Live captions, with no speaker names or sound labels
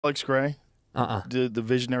Alex Gray, Uh-uh. the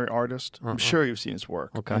visionary artist. I'm sure you've seen his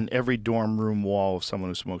work. Okay. On every dorm room wall of someone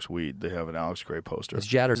who smokes weed, they have an Alex Gray poster. It's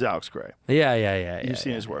Jatter. It's Alex Gray. Yeah. You've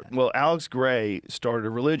seen his work. Well, Alex Gray started a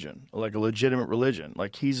religion, like a legitimate religion.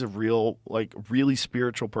 Like he's a real, like really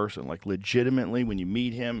spiritual person. Like legitimately, when you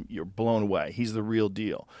meet him, you're blown away. He's the real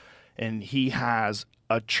deal. And he has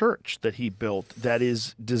a church that he built that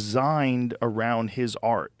is designed around his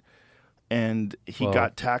art. And he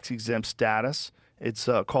got tax exempt status. It's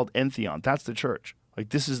called Entheon. That's the church. Like,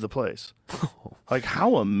 this is the place. Like,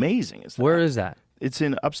 how amazing is that? Where is that? It's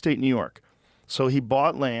in upstate New York. So he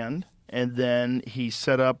bought land, and then he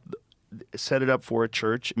set it up for a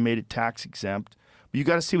church, made it tax exempt. But you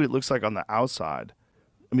got to see what it looks like on the outside.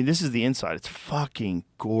 I mean, this is the inside. It's fucking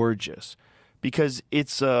gorgeous because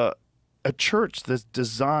it's a church that's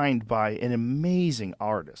designed by an amazing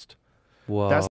artist. Whoa. That's